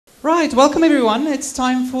Right, welcome everyone. It's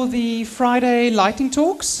time for the Friday lightning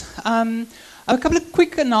talks. A couple of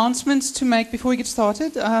quick announcements to make before we get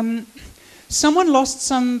started. Someone lost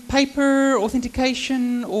some paper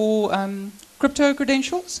authentication or crypto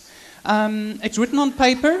credentials. It's written on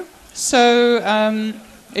paper, so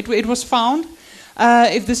it was found.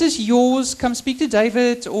 If this is yours, come speak to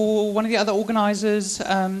David or one of the other organizers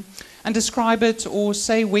and describe it or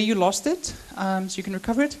say where you lost it so you can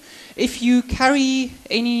recover it. If you carry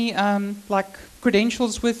any like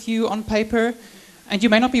credentials with you on paper and you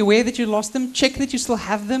may not be aware that you lost them, check that you still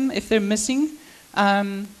have them. If they're missing,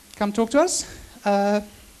 come talk to us.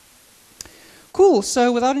 Cool,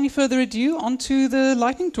 so without any further ado, on to the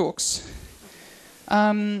lightning talks.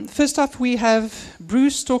 First up, we have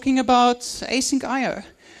Bruce talking about asyncio.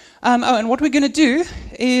 And what we're going to do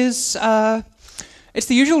is, it's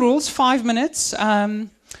the usual rules, 5 minutes.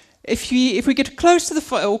 If we get close to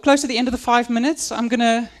the end of the 5 minutes, I'm going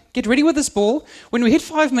to get ready with this ball. When we hit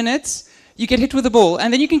 5 minutes, you get hit with the ball.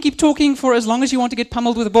 And then you can keep talking for as long as you want to get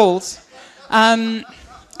pummeled with the balls. And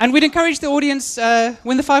we'd encourage the audience,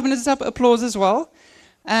 when the 5 minutes is up, applause as well.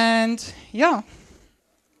 And yeah.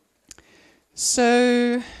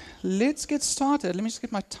 So let's get started. Let me just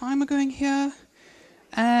get my timer going here.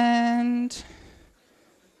 And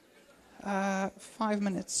 5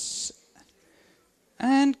 minutes.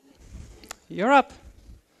 And you're up.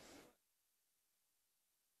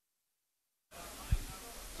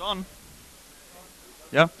 It's on.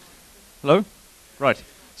 Yeah? Hello? Right.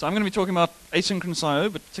 So I'm going to be talking about asynchronous I/O,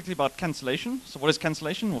 but particularly about cancellation. So what is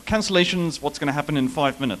cancellation? Well, cancellation is what's going to happen in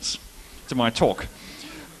 5 minutes to my talk.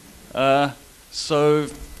 So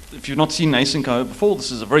if you've not seen async I/O before,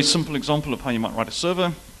 this is a very simple example of how you might write a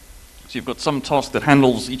server. So you've got some task that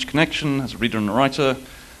handles each connection, has a reader and a writer,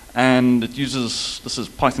 and it uses, this is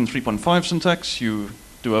Python 3.5 syntax. You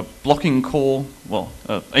do a blocking call, well,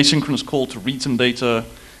 asynchronous call to read some data.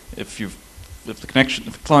 If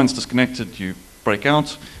the client's disconnected, you break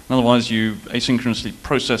out. And otherwise, you asynchronously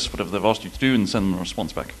process whatever they've asked you to do and send them a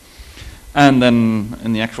response back. And then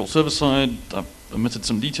in the actual server side, I've omitted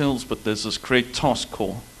some details, but there's this create task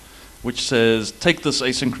call, which says take this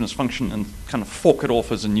asynchronous function and kind of fork it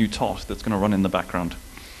off as a new task that's going to run in the background.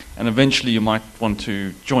 And eventually you might want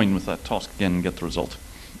to join with that task again and get the result.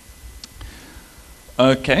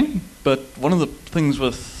 Okay, but one of the things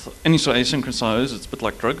with any sort of asynchronous I/O is it's a bit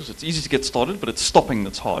like drugs. It's easy to get started, but it's stopping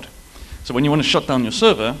that's hard. So when you want to shut down your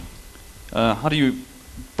server, how do you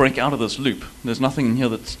break out of this loop? There's nothing in here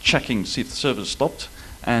that's checking to see if the server's stopped.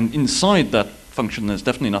 And inside that function, there's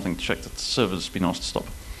definitely nothing to check that the server's been asked to stop.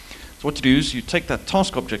 So what you do is you take that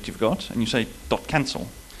task object you've got and you say .cancel.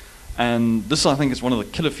 And this, I think, is one of the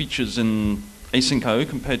killer features in async I/O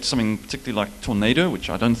compared to something particularly like Tornado, which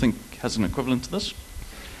I don't think has an equivalent to this.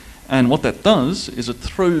 And what that does is it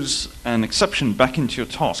throws an exception back into your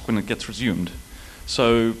task when it gets resumed.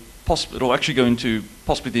 So it'll actually go into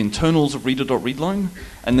possibly the internals of reader.readline,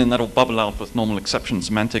 and then that'll bubble out with normal exception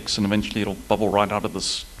semantics, and eventually it'll bubble right out of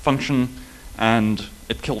this function, and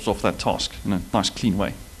it kills off that task in a nice, clean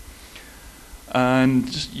way.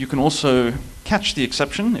 And you can also catch the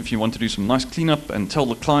exception if you want to do some nice cleanup and tell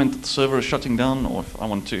the client that the server is shutting down, or if I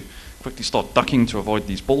want to quickly start ducking to avoid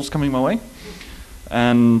these balls coming my way.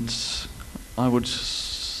 And I would,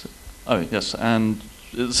 oh yes, and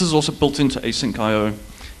this is also built into async I/O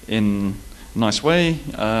in a nice way.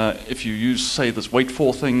 If you use, say, this wait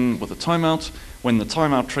for thing with a timeout, when the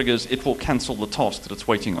timeout triggers, it will cancel the task that it's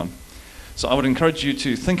waiting on. So I would encourage you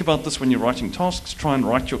to think about this when you're writing tasks. Try and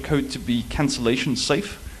write your code to be cancellation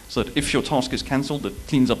safe, so that if your task is cancelled, it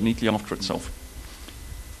cleans up neatly after itself.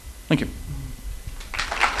 Thank you.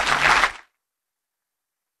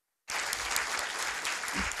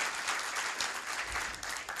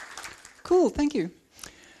 Cool, thank you.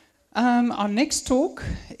 Our next talk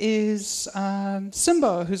is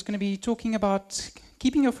Simba, who's going to be talking about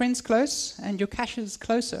keeping your friends close and your caches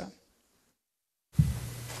closer.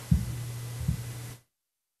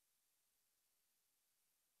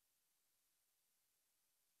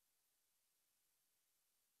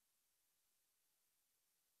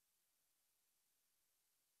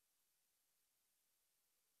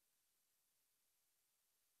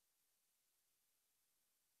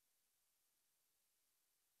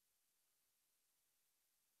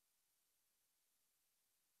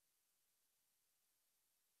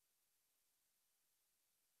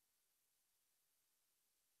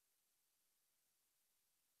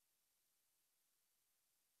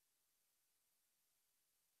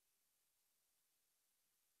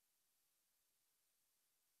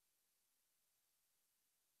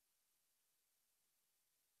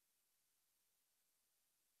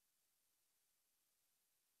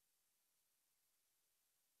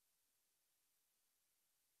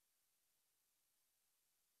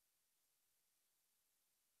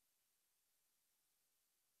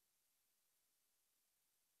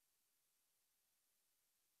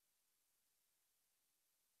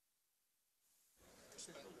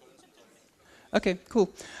 Okay, cool.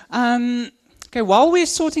 Okay, while we're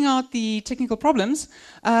sorting out the technical problems,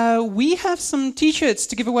 we have some T-shirts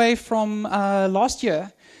to give away from last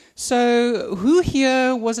year. So who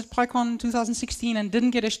here was at PyCon 2016 and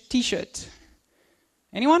didn't get a T-shirt?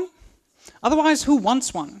 Anyone? Otherwise, who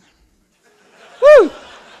wants one? Woo!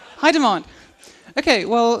 High demand. Okay,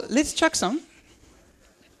 well, let's chuck some.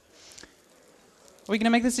 Are we going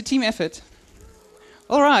to make this a team effort?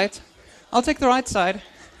 All right. I'll take the right side.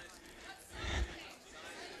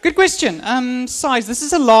 Good question. Size. This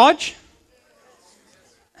is a large.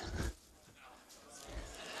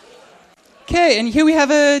 Okay, and here we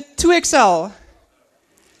have a 2XL.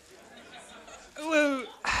 Whoa.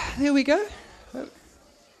 There we go.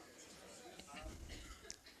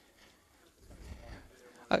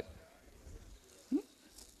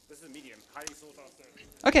 This is a medium, highly sought after.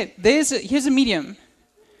 Okay, here's a medium.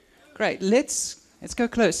 Great. Let's go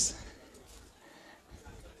close.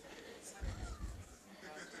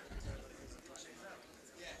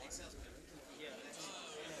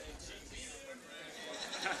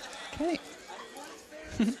 Okay.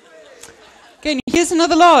 Okay, and here's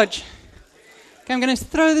another large. Okay, I'm going to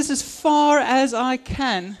throw this as far as I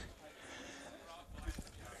can.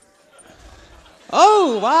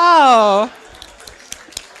 Oh, wow.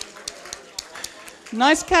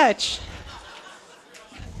 Nice catch.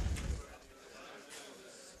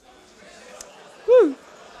 Woo.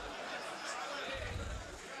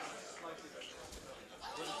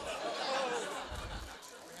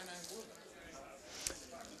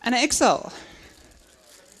 And an XL.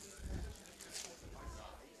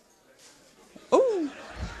 Oh.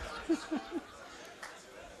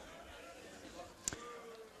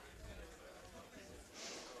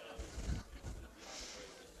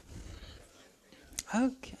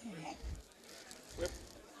 Okay.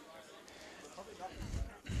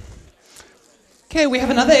 Okay, we have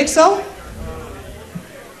another XL.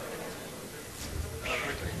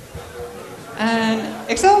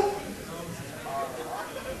 And XL.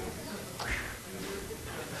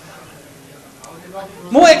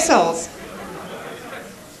 More XLs.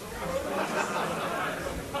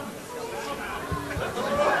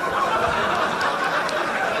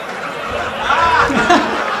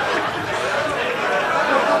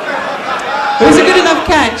 It was a good enough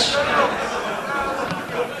catch.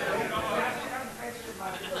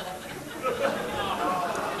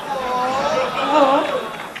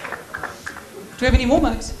 Do we have any more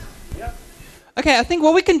mugs? Yeah. Okay, I think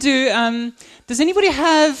what we can do, does anybody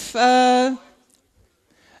have a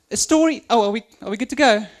story? Oh, are we good to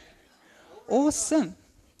go? Awesome.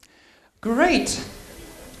 Great.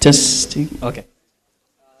 Testing. Okay.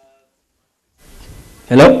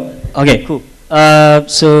 Hello? Okay, cool.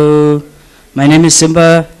 So, my name is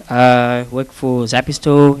Simba. I work for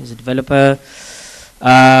Zapisto as a developer.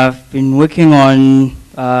 I've been working on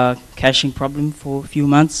caching problem for a few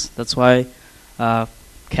months. That's why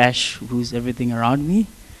cache rules everything around me.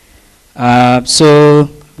 So,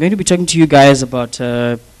 I'm going to be talking to you guys about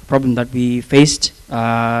a problem that we faced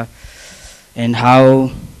and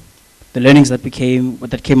how the learnings that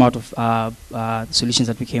came out of the solutions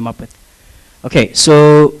that we came up with. Okay,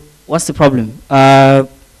 so what's the problem?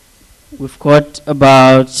 We've got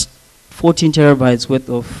about 14 terabytes worth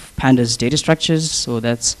of pandas data structures, so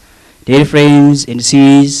that's data frames,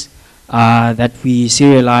 indices that we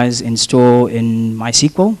serialize and store in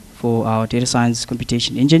MySQL for our data science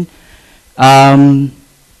computation engine.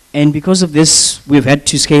 And because of this, we've had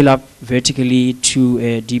to scale up vertically to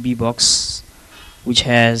a DB box, which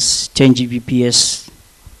has 10 Gbps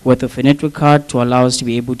worth of a network card to allow us to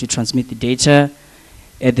be able to transmit the data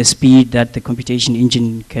at the speed that the computation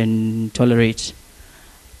engine can tolerate.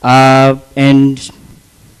 And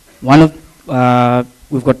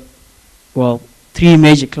we've got, well, 3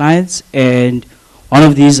 major clients, and one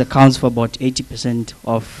of these accounts for about 80%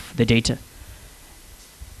 of the data.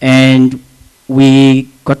 And we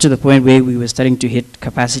got to the point where we were starting to hit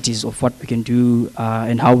capacities of what we can do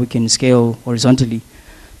and how we can scale horizontally.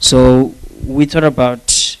 So we thought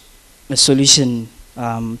about a solution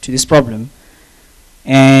to this problem.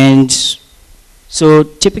 And so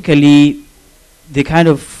typically the kind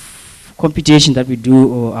of computation that we do,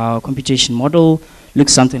 or our computation model,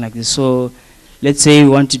 looks something like this. So let's say we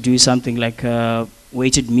want to do something like a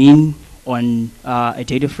weighted mean on a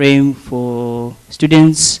data frame for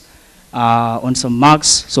students on some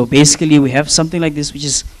marks. So basically we have something like this, which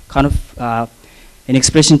is kind of an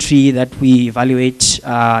expression tree that we evaluate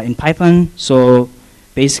in Python. So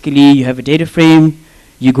basically you have a data frame,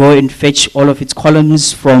 you go and fetch all of its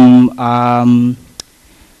columns from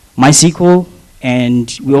MySQL,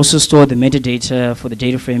 and we also store the metadata for the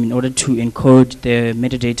data frame in order to encode the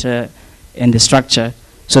metadata and the structure,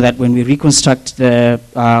 so that when we reconstruct so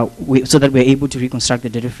that we're able to reconstruct the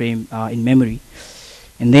data frame in memory.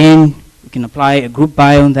 And then we can apply a group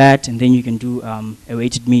by on that, and then you can do a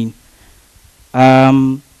weighted mean.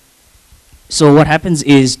 So what happens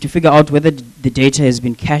is, to figure out whether the data has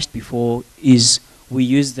been cached before, is we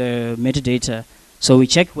use the metadata. So we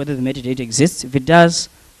check whether the metadata exists. If it does,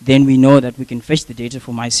 then we know that we can fetch the data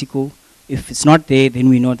from MySQL. If it's not there, then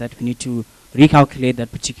we know that we need to recalculate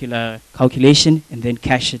that particular calculation and then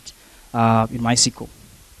cache it in MySQL.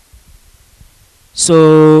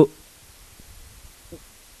 So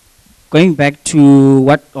going back to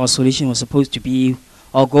what our solution was supposed to be,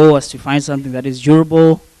 our goal was to find something that is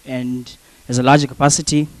durable and has a larger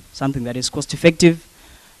capacity, something that is cost effective,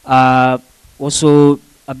 also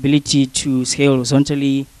ability to scale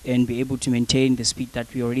horizontally and be able to maintain the speed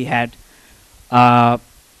that we already had.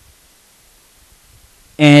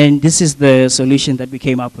 And this is the solution that we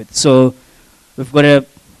came up with. So we've got a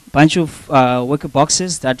bunch of worker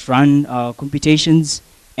boxes that run computations,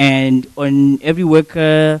 and on every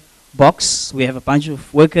worker box we have a bunch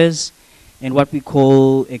of workers and what we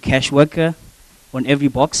call a cache worker on every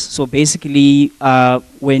box. So basically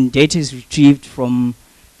when data is retrieved from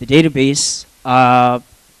the database,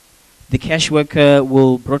 the cache worker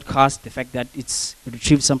will broadcast the fact that it's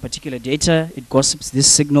retrieved some particular data. It gossips this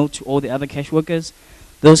signal to all the other cache workers.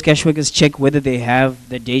 Those cache workers check whether they have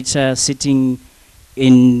the data sitting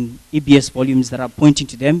in EBS volumes that are pointing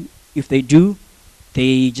to them. If they do,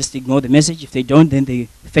 they just ignore the message. If they don't, then they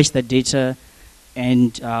fetch that data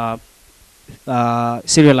and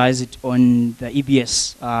serialize it on the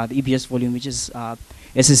EBS volume, which is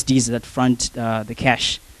SSDs that front the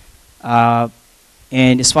cache.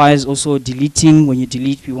 And as far as also deleting, when you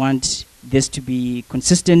delete, we want this to be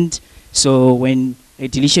consistent. So when a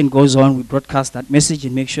deletion goes on, we broadcast that message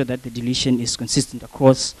and make sure that the deletion is consistent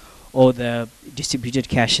across all the distributed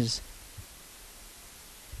caches.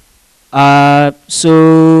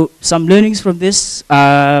 So some learnings from this.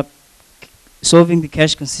 Solving the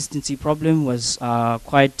cache consistency problem was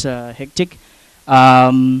quite hectic.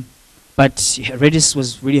 But Redis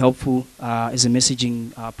was really helpful as a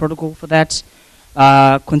messaging protocol for that.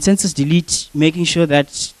 Consensus delete, making sure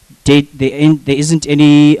that there isn't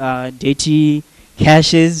any data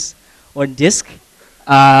caches on disk.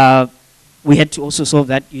 We had to also solve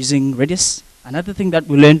that using Redis. Another thing that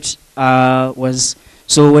we learned was,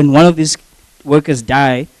 so when one of these workers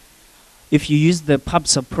die, if you use the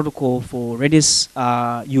pub/sub protocol for Redis,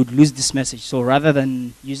 you'd lose this message. So rather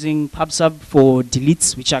than using pub/sub for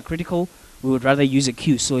deletes, which are critical, we would rather use a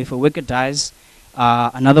queue. So if a worker dies,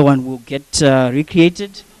 another one will get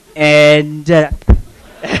recreated, and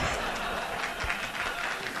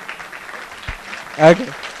okay.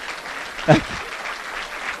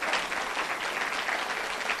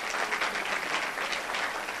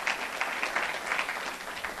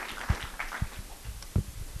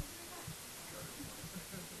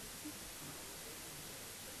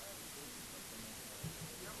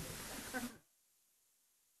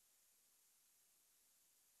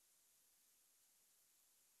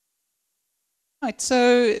 Right,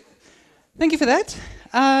 so thank you for that.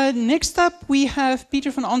 Next up, we have Peter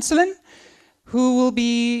van Onselen, who will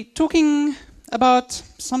be talking about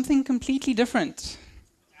something completely different.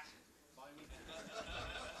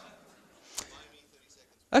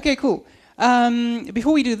 Okay, cool.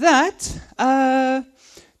 Before we do that,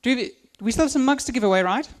 we still have some mugs to give away,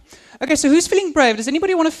 right? Okay, so who's feeling brave? Does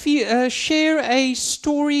anybody want to share a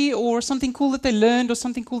story or something cool that they learned or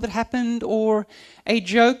something cool that happened or a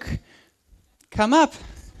joke? Come up.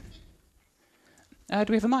 Do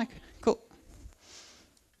we have a mic? Cool.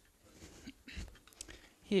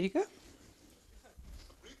 Here you go.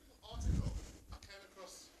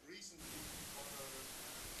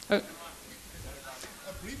 A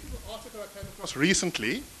brief little article I came across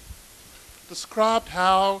recently described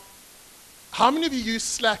how many of you use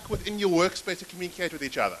Slack within your workspace to communicate with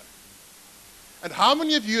each other? And how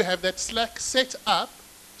many of you have that Slack set up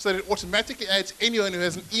so that it automatically adds anyone who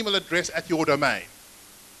has an email address at your domain?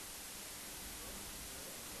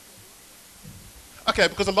 Okay,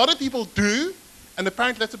 because a lot of people do, and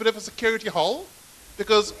apparently that's a bit of a security hole,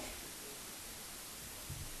 because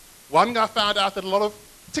one guy found out that a lot of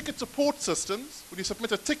ticket support systems, when you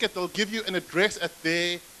submit a ticket, they'll give you an address at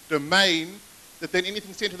their domain that then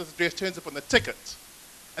anything sent to this address turns up on the ticket.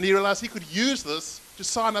 And he realized he could use this to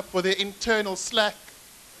sign up for their internal Slack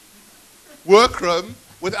workroom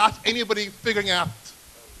without anybody figuring out.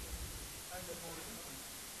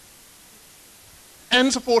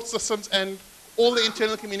 And support systems and all the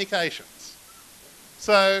internal communications.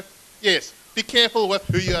 So, yes, be careful with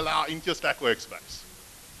who you allow into your Slack workspace.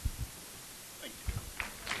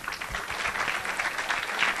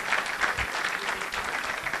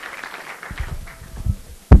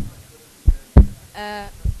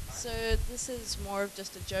 So this is more of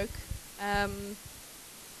just a joke.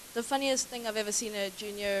 The funniest thing I've ever seen a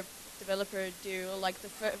junior developer do, or like the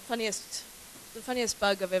funniest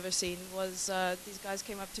bug I've ever seen was these guys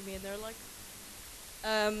came up to me and they're like,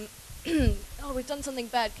 oh, we've done something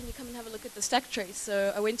bad. Can you come and have a look at the stack trace?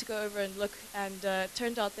 So I went to go over and look, and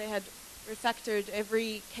turned out they had refactored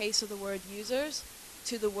every case of the word users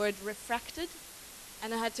to the word refracted.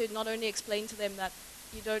 And I had to not only explain to them that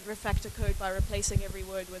you don't refactor code by replacing every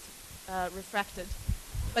word with refracted,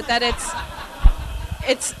 but that it's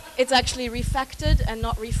actually refactored and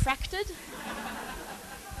not refracted.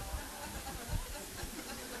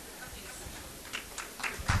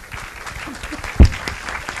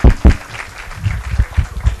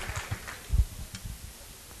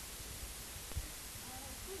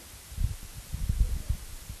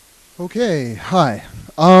 Okay, hi.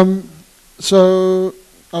 So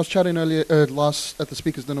I was chatting earlier at the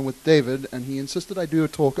speakers dinner with David, and he insisted I do a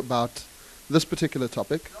talk about this particular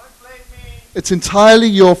topic. Don't blame me. It's entirely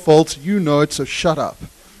your fault. You know it, so shut up.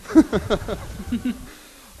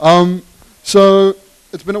 So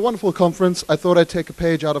it's been a wonderful conference. I thought I'd take a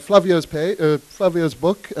page out of Flavio's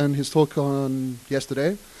book and his talk on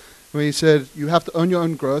yesterday, where he said you have to own your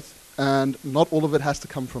own growth, and not all of it has to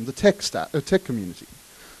come from the tech community.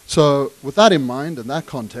 So with that in mind and that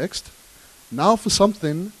context, now for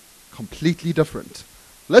something completely different.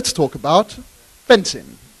 Let's talk about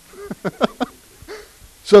fencing.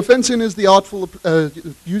 So fencing is the artful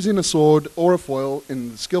using a sword or a foil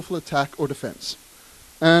in skillful attack or defense.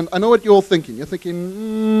 And I know what you're all thinking. You're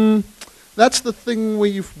thinking, that's the thing where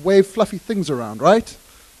you wave fluffy things around, right?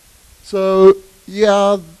 So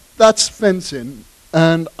yeah, that's fencing.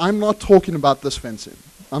 And I'm not talking about this fencing.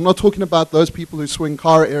 I'm not talking about those people who swing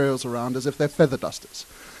car aerials around as if they're feather dusters.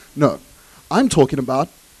 No, I'm talking about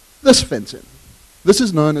this fencing. This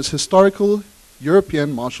is known as historical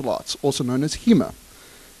European martial arts, also known as HEMA.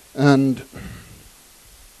 And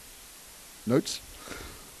notes.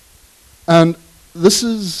 And this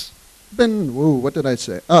has been, whoa, what did I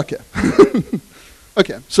say? Okay.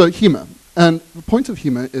 Okay, so HEMA. And the point of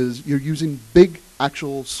HEMA is you're using big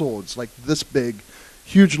actual swords, like this big,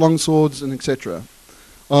 huge long swords and etc.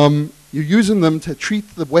 You're using them to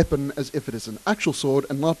treat the weapon as if it is an actual sword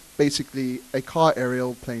and not basically a car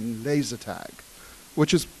aerial playing laser tag,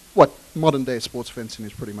 which is what modern day sports fencing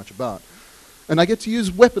is pretty much about. And I get to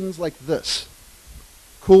use weapons like this.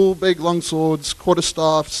 Cool big long swords,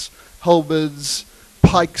 quarterstaffs, halberds,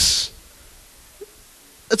 pikes.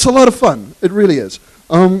 It's a lot of fun, it really is.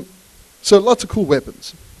 So lots of cool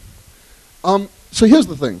weapons. So here's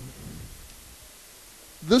the thing.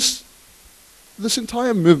 This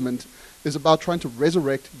entire movement is about trying to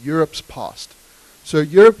resurrect Europe's past. So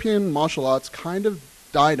European martial arts kind of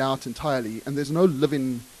died out entirely, and there's no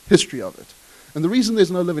living history of it. And the reason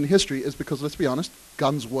there's no living history is because, let's be honest,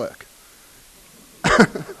 guns work.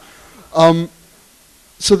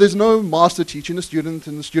 So there's no master teaching a student,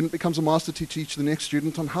 and the student becomes a master to teach the next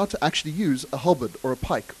student on how to actually use a halberd or a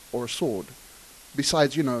pike or a sword,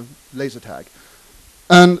 besides, you know, laser tag.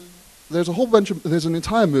 And there's an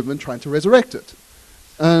entire movement trying to resurrect it.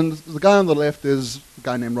 And the guy on the left is a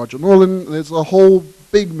guy named Roger Norland. There's a whole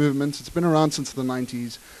big movement. It's been around since the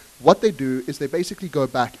 90s. What they do is they basically go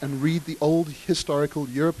back and read the old historical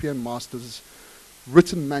European masters'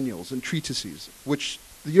 written manuals and treatises, which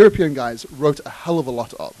the European guys wrote a hell of a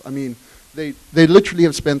lot of. I mean, they literally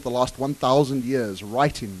have spent the last 1,000 years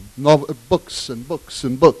writing books and books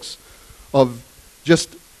and books of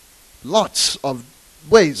just lots of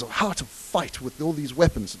ways of how to fight with all these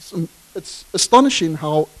weapons. It's astonishing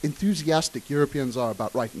how enthusiastic Europeans are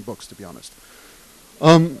about writing books, to be honest.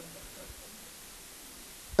 And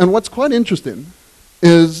what's quite interesting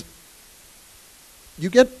is you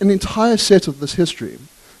get an entire set of this history.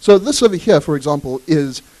 So this over here, for example,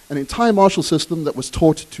 is an entire martial system that was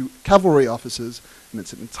taught to cavalry officers, and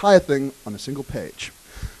it's an entire thing on a single page.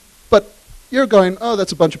 But you're going, oh,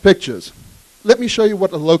 that's a bunch of pictures. Let me show you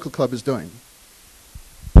what a local club is doing.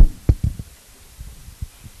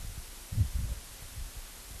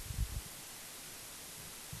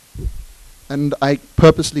 And I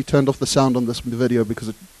purposely turned off the sound on this video because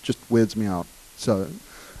it just weirds me out. So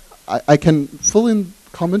I can fill in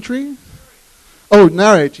commentary. Oh,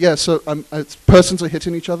 narrate, yeah, so persons are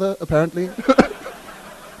hitting each other, apparently.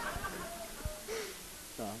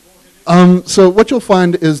 So what you'll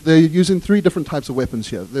find is they're using 3 different types of weapons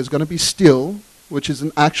here. There's going to be steel, which is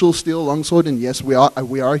an actual steel longsword, and yes, we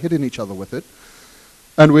are hitting each other with it.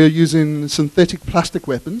 And we're using synthetic plastic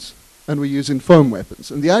weapons, and we're using foam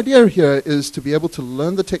weapons. And the idea here is to be able to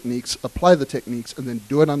learn the techniques, apply the techniques, and then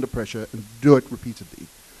do it under pressure and do it repeatedly.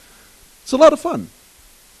 It's a lot of fun.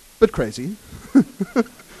 Bit crazy.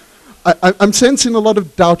 I'm sensing a lot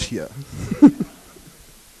of doubt here.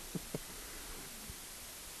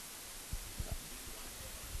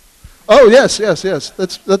 Oh, yes.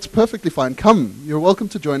 That's perfectly fine. Come, you're welcome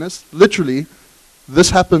to join us. Literally,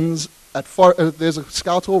 this happens at there's a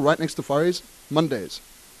scout hall right next to Faris, Mondays.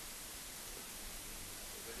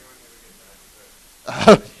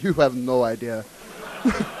 You have no idea.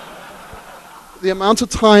 The amount of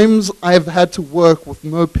times I've had to work with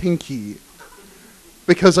no pinky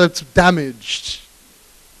because it's damaged.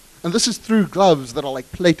 And this is through gloves that are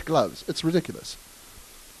like plate gloves. It's ridiculous.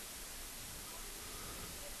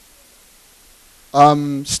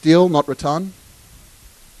 Steel, not rattan.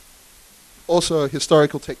 Also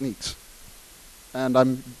historical techniques. And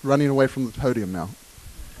I'm running away from the podium now.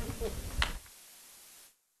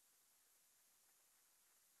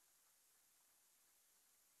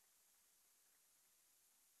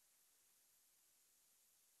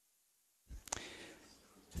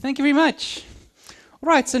 Thank you very much. All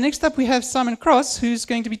right, so next up we have Simon Cross, who's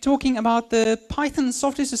going to be talking about the Python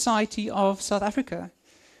Software Society of South Africa,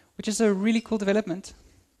 which is a really cool development.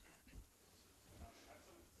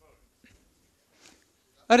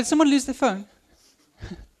 Oh, did someone lose their phone?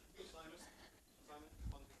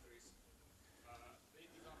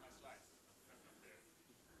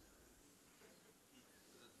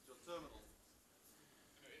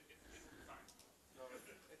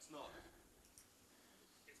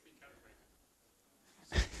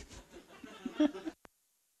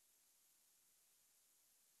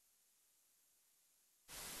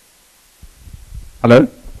 Hello?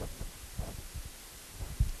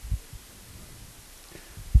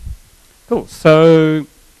 Cool. So,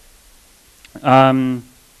 PyCon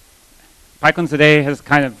today has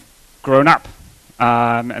kind of grown up,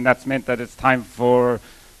 and that's meant that it's time for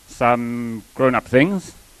some grown-up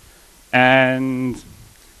things. And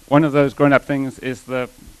one of those grown-up things is the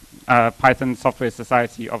Python Software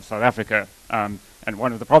Society of South Africa. And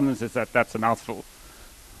one of the problems is that that's a mouthful.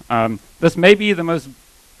 This may be the most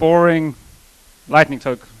boring lightning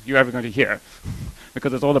talk you're ever going to hear,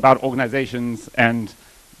 because it's all about organizations and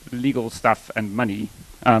legal stuff and money,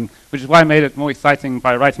 which is why I made it more exciting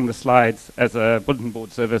by writing the slides as a bulletin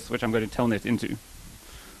board service, which I'm going to telnet into.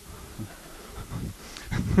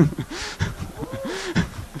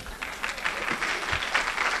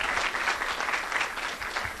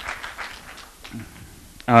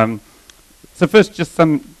 So first, just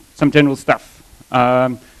some general stuff.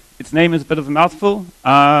 Its name is a bit of a mouthful.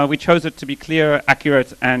 We chose it to be clear,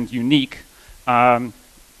 accurate, and unique.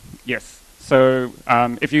 Yes. So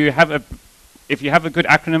if you have a good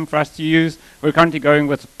acronym for us to use, we're currently going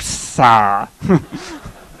with PSA.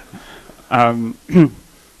 It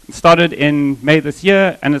started in May this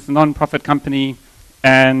year, and it's a non-profit company.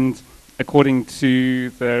 And according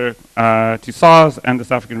to the to SARS and the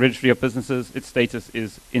South African Registry of Businesses, its status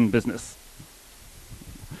is in business.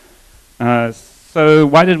 So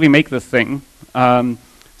why did we make this thing?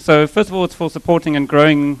 So first of all, it's for supporting and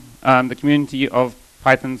growing the community of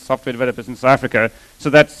Python software developers in South Africa. So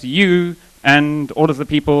that's you and all of the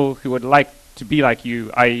people who would like to be like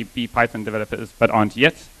you, i.e. be Python developers, but aren't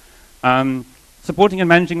yet. Supporting and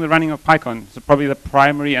managing the running of PyCon. So probably the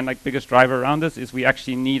primary and biggest driver around this is we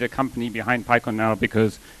actually need a company behind PyCon now,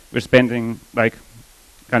 because we're spending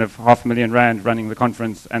kind of R500,000 running the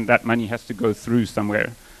conference, and that money has to go through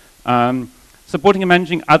somewhere. Supporting and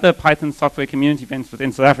managing other Python software community events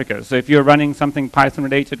within South Africa. So if you're running something Python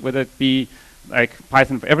related, whether it be like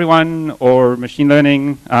Python for everyone or machine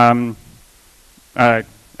learning, and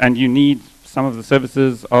you need some of the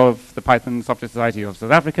services of the Python Software Society of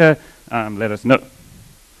South Africa, let us know.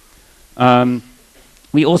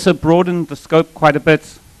 We also broadened the scope quite a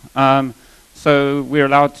bit. So we're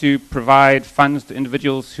allowed to provide funds to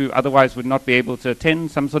individuals who otherwise would not be able to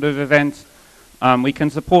attend some sort of event. We can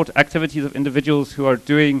support activities of individuals who are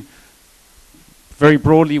doing very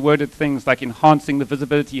broadly worded things like enhancing the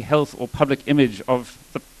visibility, health, or public image of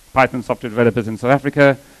the Python software developers in South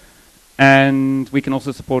Africa. And we can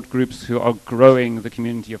also support groups who are growing the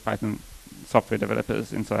community of Python software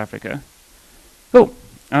developers in South Africa. Cool.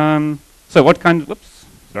 So what kind of, what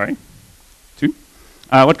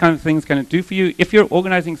kind of things can it do for you? If you're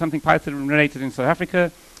organizing something Python related in South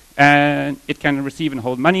Africa, and it can receive and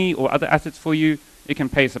hold money or other assets for you, it can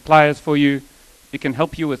pay suppliers for you, it can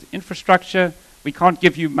help you with infrastructure. We can't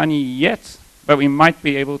give you money yet, but we might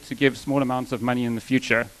be able to give small amounts of money in the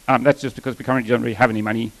future. That's just because we currently don't really have any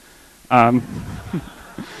money. And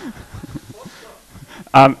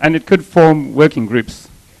it could form working groups.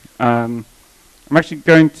 I'm actually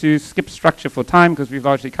going to skip structure for time because we've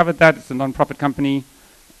largely covered that. It's a non-profit company.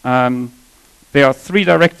 there are 3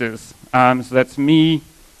 directors. So that's me,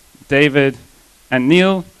 David, and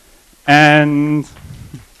Neil. And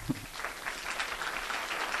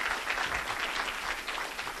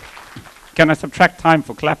can I subtract time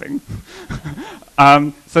for clapping?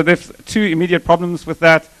 So there's 2 immediate problems with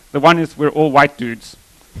that. The one is we're all white dudes.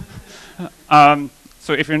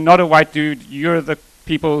 So if you're not a white dude, you're the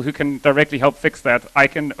people who can directly help fix that. I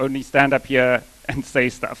can only stand up here and say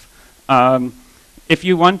stuff. If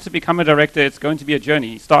you want to become a director, it's going to be a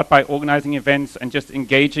journey. Start by organizing events and just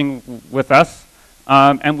engaging with us.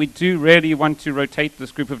 And we do really want to rotate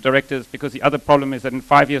this group of directors, because the other problem is that in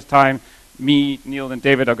 5 years' time, me, Neil, and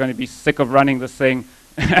David are going to be sick of running this thing,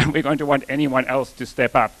 and we're going to want anyone else to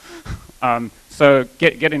step up. So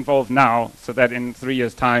get involved now, so that in 3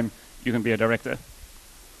 years' time, you can be a director.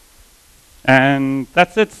 And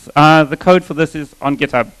that's it. The code for this is on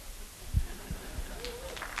GitHub.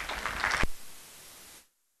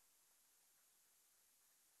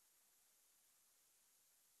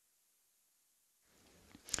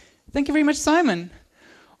 Thank you very much, Simon.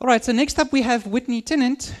 All right, so next up we have Whitney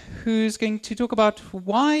Tennant, who's going to talk about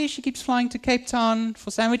why she keeps flying to Cape Town for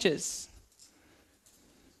sandwiches.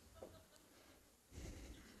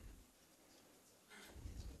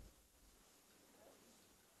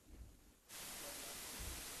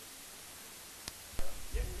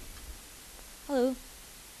 Hello.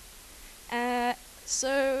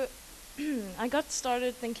 So I got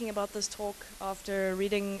started thinking about this talk after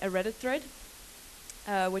reading a Reddit thread,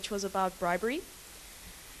 which was about bribery.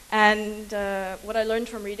 And what I learned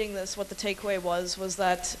from reading this, what the takeaway was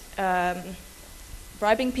that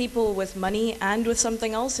bribing people with money and with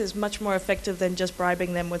something else is much more effective than just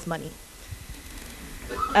bribing them with money.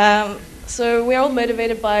 So we're all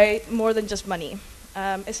motivated by more than just money.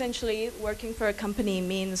 Essentially, working for a company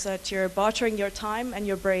means that you're bartering your time and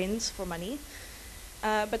your brains for money.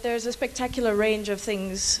 But there's a spectacular range of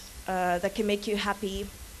things that can make you happy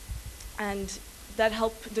and that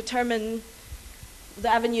help determine the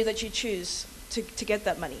avenue that you choose to get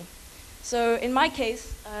that money. So in my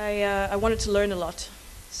case, I wanted to learn a lot.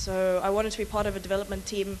 So I wanted to be part of a development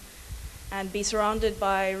team and be surrounded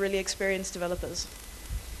by really experienced developers.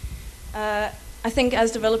 I think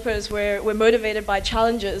as developers, we're motivated by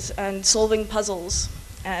challenges and solving puzzles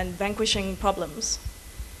and vanquishing problems.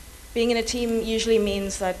 Being in a team usually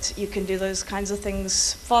means that you can do those kinds of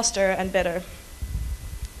things faster and better.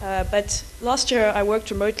 But last year I worked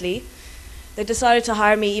remotely. They decided to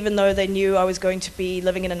hire me even though they knew I was going to be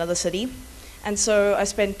living in another city. And so I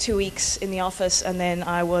spent 2 weeks in the office and then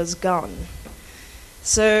I was gone.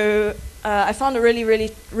 So I found it really,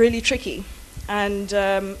 really, really tricky. And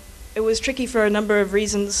it was tricky for a number of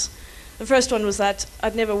reasons. The first one was that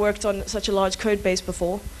I'd never worked on such a large code base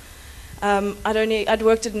before. I'd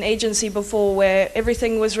worked at an agency before where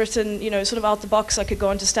everything was written, sort of out the box. I could go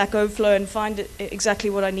onto Stack Overflow and find exactly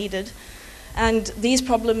what I needed. And these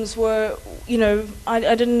problems were,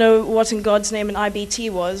 I didn't know what in God's name an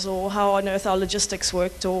IBT was or how on earth our logistics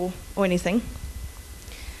worked or anything.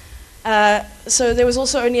 So there was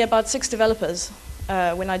also only about 6 developers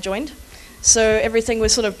when I joined. So everything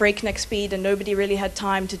was sort of breakneck speed and nobody really had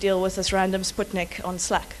time to deal with this random Sputnik on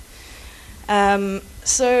Slack.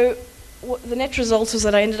 So the net result was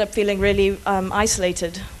that I ended up feeling really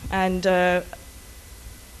isolated, and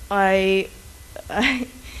I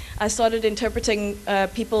started interpreting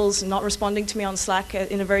people's not responding to me on Slack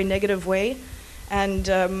in a very negative way, and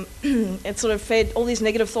it sort of fed, all these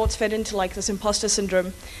negative thoughts fed into like this imposter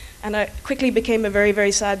syndrome, and I quickly became a very,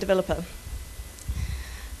 very sad developer.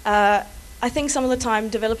 I think some of the time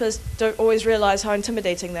developers don't always realize how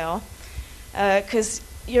intimidating they are, because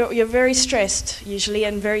you're very stressed usually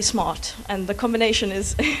and very smart, and the combination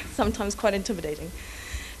is sometimes quite intimidating.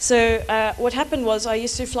 So what happened was I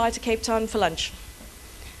used to fly to Cape Town for lunch.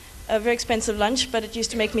 A very expensive lunch, but it used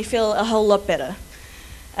to make me feel a whole lot better.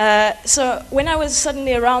 So when I was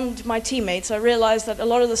suddenly around my teammates, I realized that a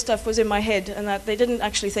lot of the stuff was in my head and that they didn't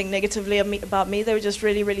actually think negatively about me. They were just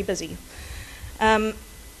really, really busy.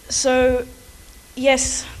 So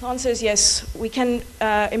yes, the answer is yes. We can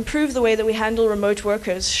improve the way that we handle remote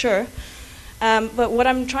workers, sure. But what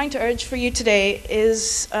I'm trying to urge for you today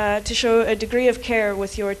is to show a degree of care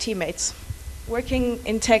with your teammates. Working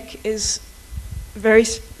in tech is very,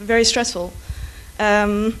 very stressful.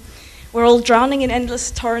 We're all drowning in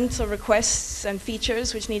endless torrents of requests and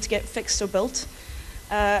features which need to get fixed or built.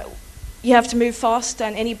 You have to move fast,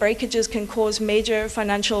 and any breakages can cause major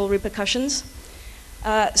financial repercussions.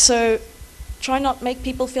 So try not to make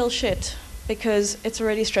people feel shit, because it's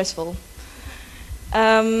already stressful.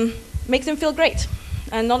 Make them feel great,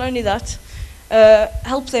 and not only that,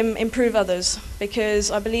 help them improve others,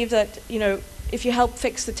 because I believe that if you help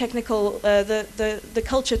fix the technical, the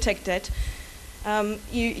culture tech debt,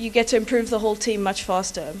 you get to improve the whole team much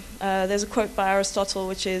faster. There's a quote by Aristotle,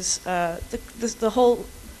 which is, the whole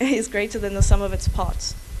is greater than the sum of its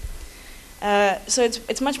parts. So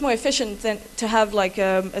it's much more efficient than to have like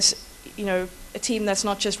a team that's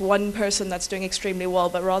not just one person that's doing extremely well,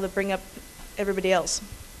 but rather bring up everybody else.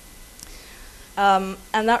 And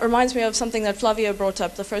that reminds me of something that Flavio brought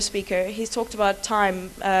up, the first speaker. He's talked about time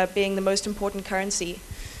being the most important currency.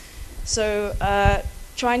 So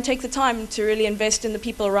try and take the time to really invest in the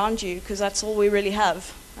people around you, because that's all we really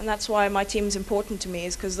have. And that's why my team is important to me,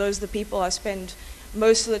 is because those are the people I spend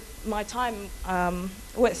most of my time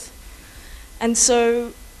with. And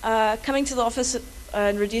so coming to the office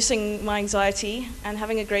and reducing my anxiety and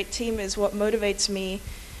having a great team is what motivates me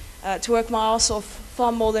to work my ass off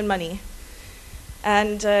far more than money.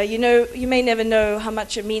 And you may never know how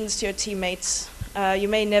much it means to your teammates. You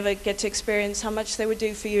may never get to experience how much they would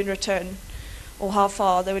do for you in return, or how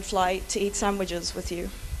far they would fly to eat sandwiches with you.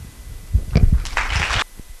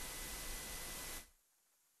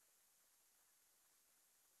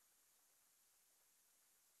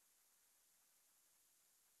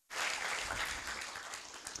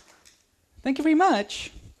 Thank you very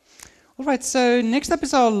much. All right, so next up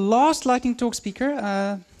is our last lightning talk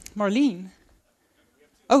speaker, Marlene.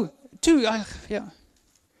 Oh, two, yeah.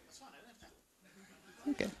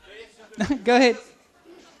 Okay. Go ahead.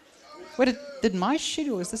 Wait, did my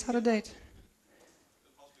schedule, is this out of date?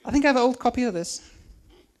 I think I have an old copy of this.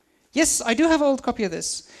 Yes, I do have an old copy of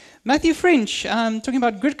this. Matthew French, talking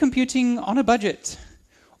about grid computing on a budget,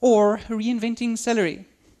 or reinventing celery.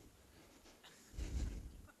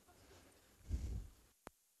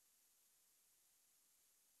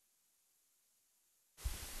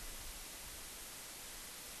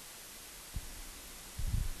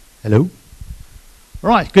 Hello.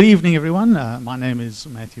 Right, good evening everyone. My name is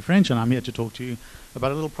Matthew French and I'm here to talk to you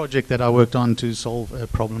about a little project that I worked on to solve a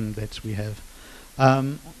problem that we have.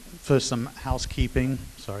 First, some housekeeping.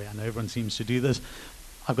 Sorry, I know everyone seems to do this.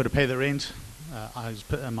 I've got to pay the rent.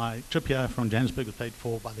 My trip here from Johannesburg was paid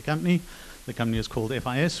for by the company. The company is called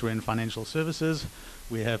FIS. We're in financial services.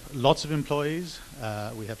 We have lots of employees.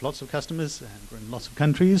 We have lots of customers, and we're in lots of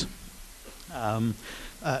countries.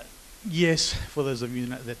 Yes, for those of you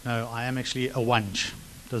that know, I am actually a wench.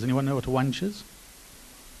 Does anyone know what a wench is?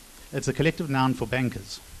 It's a collective noun for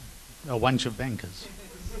bankers. A wench of bankers.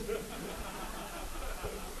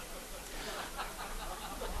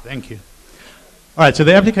 Thank you. All right, so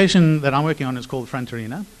the application that I'm working on is called Front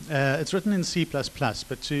Arena. It's written in C++,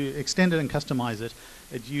 but to extend it and customize it,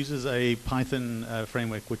 it uses a Python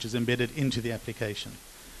framework which is embedded into the application,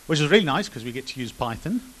 which is really nice because we get to use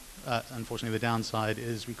Python. Unfortunately, the downside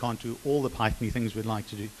is we can't do all the Python-y things we'd like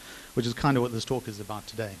to do, which is kind of what this talk is about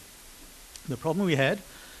today. The problem we had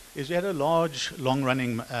is we had a large,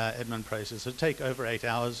 long-running admin process. It would take over 8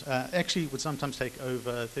 hours. Actually, it would sometimes take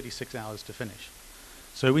over 36 hours to finish.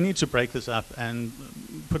 So we need to break this up and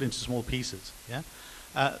put into small pieces. Yeah.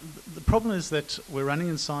 The problem is that we're running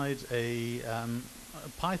inside a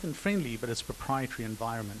Python-friendly, but it's a proprietary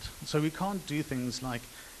environment. So we can't do things like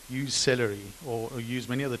use celery or use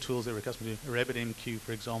many other tools that we're accustomed to. RabbitMQ,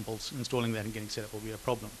 for example, installing that and getting set up will be a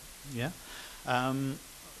problem. Yeah.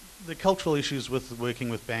 The cultural issues with working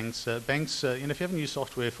with banks. Banks, if you haven't used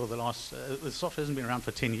software for the last, the software hasn't been around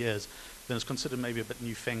for 10 years, then it's considered maybe a bit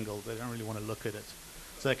newfangled. They don't really want to look at it.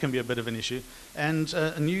 So that can be a bit of an issue. And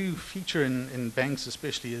a new feature in banks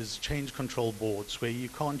especially is change control boards, where you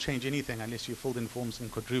can't change anything unless you filled in forms in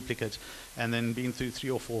quadruplicate and then been through 3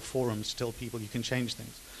 or 4 forums to tell people you can change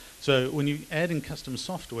things. So when you add in custom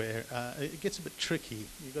software, it gets a bit tricky.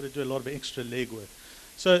 You've got to do a lot of extra legwork.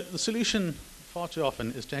 So the solution far too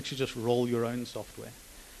often is to actually just roll your own software.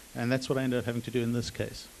 And that's what I ended up having to do in this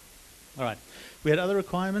case. All right. We had other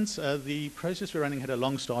requirements. The process we're running had a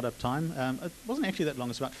long startup time. It wasn't actually that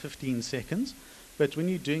long. It's about 15 seconds. But when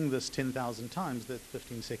you're doing this 10,000 times, that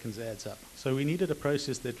 15 seconds adds up. So we needed a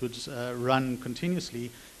process that would run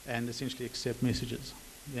continuously and essentially accept messages.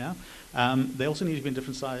 Yeah. They also need to be in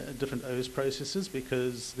different OS processes,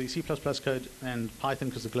 because the C++ code and Python,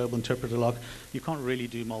 because the global interpreter lock, you can't really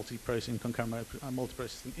do multi-processing, concurrent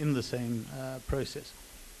multi-processing in the same process.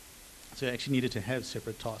 So you actually needed to have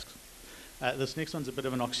separate tasks. This next one's a bit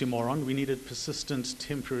of an oxymoron. We needed persistent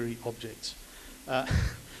temporary objects.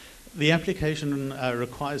 The application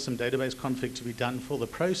requires some database config to be done for the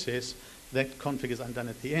process. That config is undone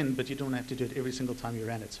at the end, but you don't have to do it every single time you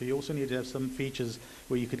ran it. So you also need to have some features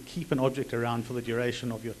where you could keep an object around for the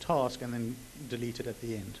duration of your task and then delete it at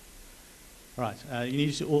the end. Right, you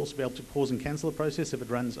need to also be able to pause and cancel the process. If it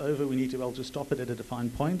runs over, we need to be able to stop it at a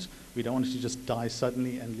defined point. We don't want it to just die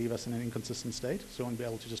suddenly and leave us in an inconsistent state. So we want to be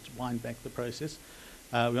able to just wind back the process.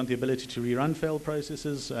 We want the ability to rerun failed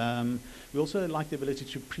processes. We also like the ability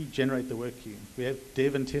to pre-generate the work queue. We have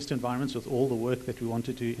dev and test environments with all the work that we want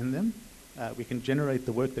to do in them. We can generate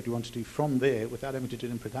the work that we want to do from there without having to do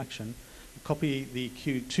it in production, copy the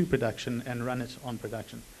queue to production and run it on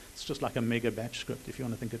production. It's just like a mega batch script if you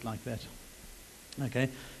want to think it like that. Okay,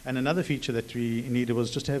 and another feature that we needed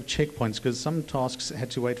was just to have checkpoints, because some tasks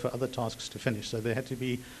had to wait for other tasks to finish. So there had to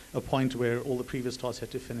be a point where all the previous tasks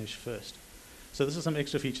had to finish first. So this is some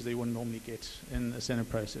extra features that you wouldn't normally get in a standard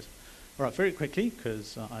process. All right, very quickly,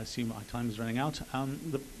 because I assume my time is running out.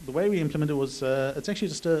 The way we implemented was, it's actually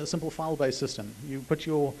just a simple file-based system. You put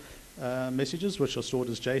your messages, which are stored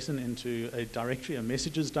as JSON, into a directory, a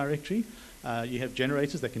messages directory. You have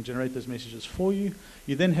generators that can generate those messages for you.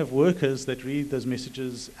 You then have workers that read those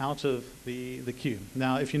messages out of the queue.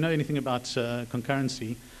 Now, if you know anything about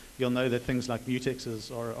concurrency, you'll know that things like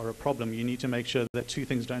mutexes are a problem. You need to make sure that two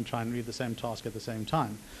things don't try and read the same task at the same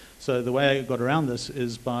time. So the way I got around this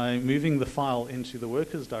is by moving the file into the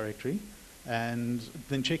workers directory and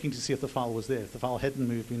then checking to see if the file was there. If the file hadn't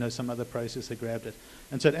moved, we know some other process had grabbed it.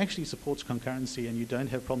 And so it actually supports concurrency, and you don't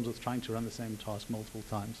have problems with trying to run the same task multiple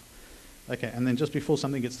times. Okay, and then just before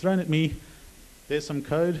something gets thrown at me, there's some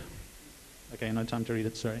code. Okay, no time to read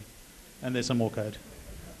it, sorry. And there's some more code.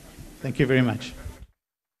 Thank you very much.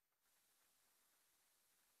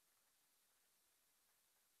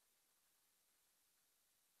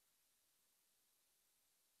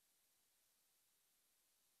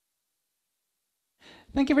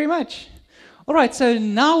 Thank you very much. All right, so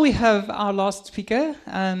now we have our last speaker,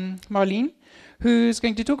 Marlene, who's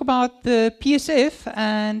going to talk about the PSF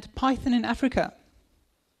and Python in Africa.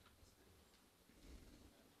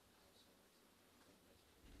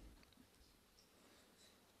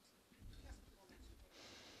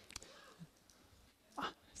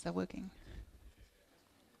 Is that working?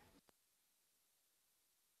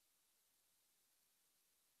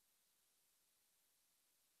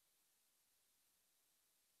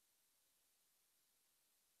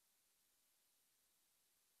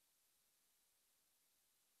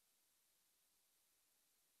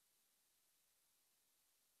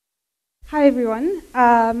 Hi everyone,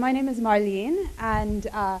 my name is Marlene, and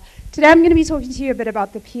today I'm going to be talking to you a bit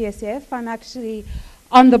about the PSF. I'm actually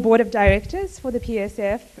on the board of directors for the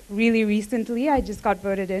PSF really recently. I just got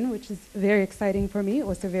voted in, which is very exciting for me,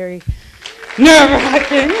 also very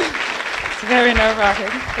nerve-wracking. It's very nerve-wracking,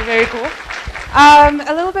 so very cool.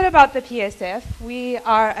 A little bit about the PSF. We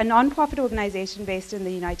are a non-profit organization based in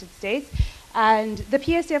the United States. And the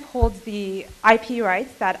PSF holds the IP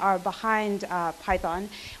rights that are behind Python.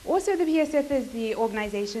 Also, the PSF is the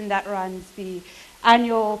organization that runs the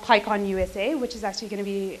annual PyCon USA, which is actually going to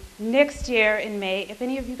be next year in May. If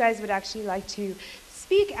any of you guys would actually like to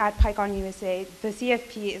speak at PyCon USA, the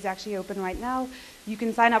CFP is actually open right now. You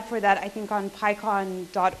can sign up for that, I think, on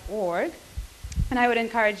pycon.org. And I would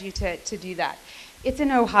encourage you to do that. It's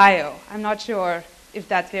in Ohio. I'm not sure if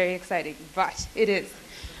that's very exciting, but it is.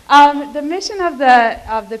 The mission of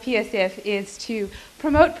the PSF is to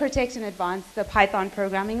promote, protect, and advance the Python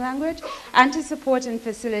programming language, and to support and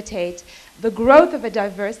facilitate the growth of a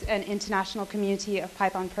diverse and international community of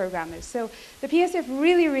Python programmers. So the PSF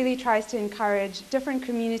really tries to encourage different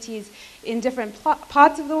communities in different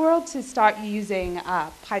parts of the world to start using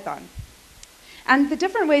Python. And the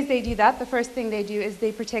different ways they do that, the first thing they do is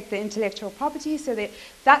they protect the intellectual property. So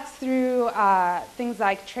that's through things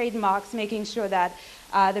like trademarks, making sure that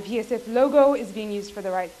the PSF logo is being used for the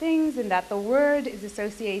right things and that the word is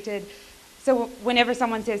associated. So whenever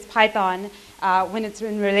someone says Python, when it's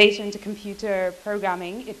in relation to computer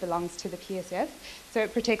programming, it belongs to the PSF. So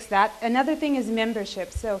it protects that. Another thing is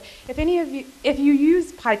membership. So if you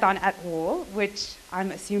use Python at all, which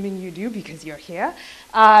I'm assuming you do because you're here,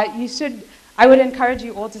 I would encourage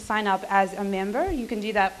you all to sign up as a member. You can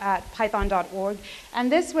do that at python.org.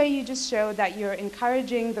 And this way you just show that you're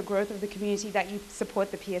encouraging the growth of the community, that you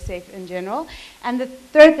support the PSF in general. And the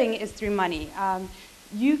third thing is through money.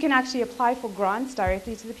 You can actually apply for grants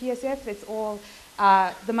directly to the PSF. It's all,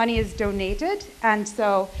 the money is donated. And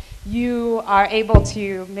so you are able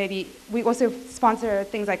to we also sponsor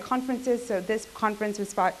things like conferences. So this conference was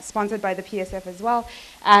sponsored by the PSF as well.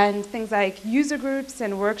 And things like user groups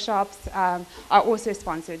and workshops are also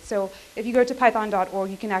sponsored. So if you go to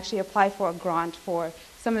python.org, you can actually apply for a grant for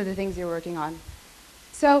some of the things you're working on.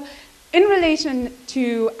 So in relation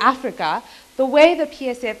to Africa, the way the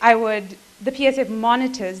PSF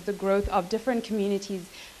monitors the growth of different communities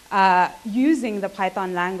using the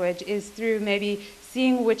Python language is through maybe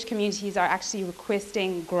seeing which communities are actually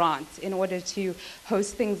requesting grants in order to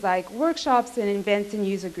host things like workshops and events and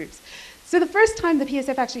user groups. So the first time the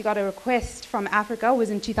PSF actually got a request from Africa was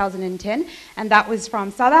in 2010, and that was from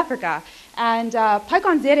South Africa. And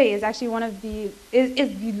PyCon Zere is actually one of the,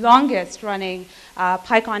 is the longest running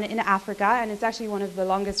PyCon in Africa, and it's actually one of the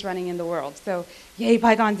longest running in the world. So yay,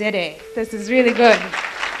 PyCon Zere. This is really good.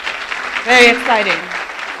 Very exciting.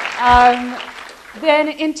 Then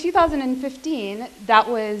in 2015, that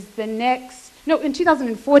was the next, no, in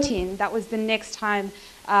 2014, that was the next time,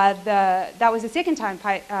 that was the second time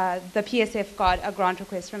the PSF got a grant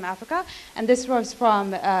request from Africa, and this was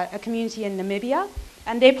from a community in Namibia,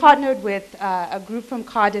 and they partnered with a group from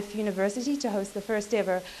Cardiff University to host the first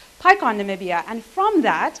ever PyCon Namibia, and from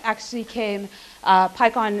that actually came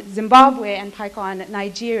PyCon Zimbabwe and PyCon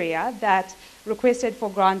Nigeria that requested for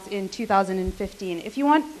grants in 2015. If you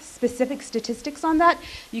want specific statistics on that,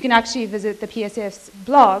 you can actually visit the PSF's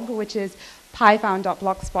blog, which is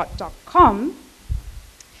pyfound.blogspot.com.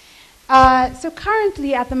 So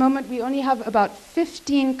currently, at the moment, we only have about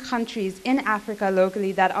 15 countries in Africa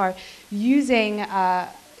locally that are using,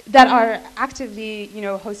 that are actively,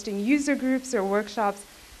 hosting user groups or workshops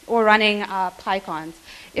or running PyCons.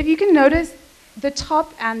 If you can notice, the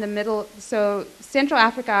top and the middle, so Central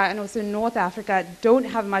Africa and also North Africa don't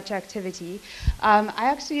have much activity. I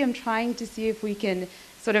actually am trying to see if we can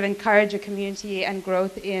sort of encourage a community and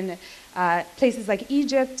growth in places like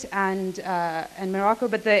Egypt and Morocco,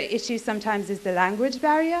 but the issue sometimes is the language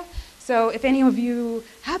barrier. So if any of you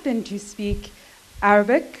happen to speak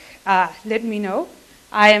Arabic, let me know.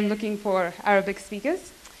 I am looking for Arabic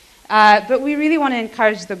speakers. But we really want to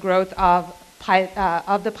encourage the growth of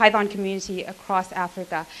the Python community across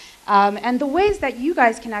Africa. And the ways that you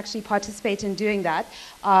guys can actually participate in doing that,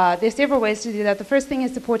 there's several ways to do that. The first thing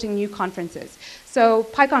is supporting new conferences. So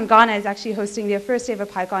PyCon Ghana is actually hosting their first ever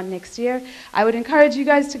PyCon next year. I would encourage you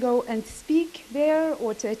guys to go and speak there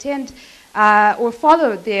or to attend or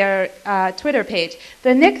follow their Twitter page.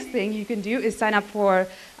 The next thing you can do is sign up for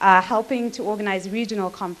helping to organize regional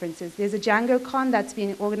conferences. There's a DjangoCon that's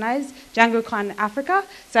being organized, DjangoCon Africa,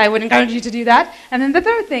 so I would encourage you to do that. And then the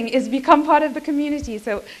third thing is become part of the community.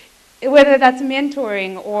 So whether that's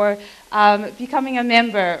mentoring or becoming a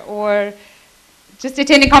member or just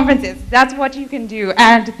attending conferences, that's what you can do.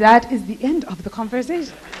 And that is the end of the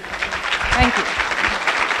conversation. Thank you.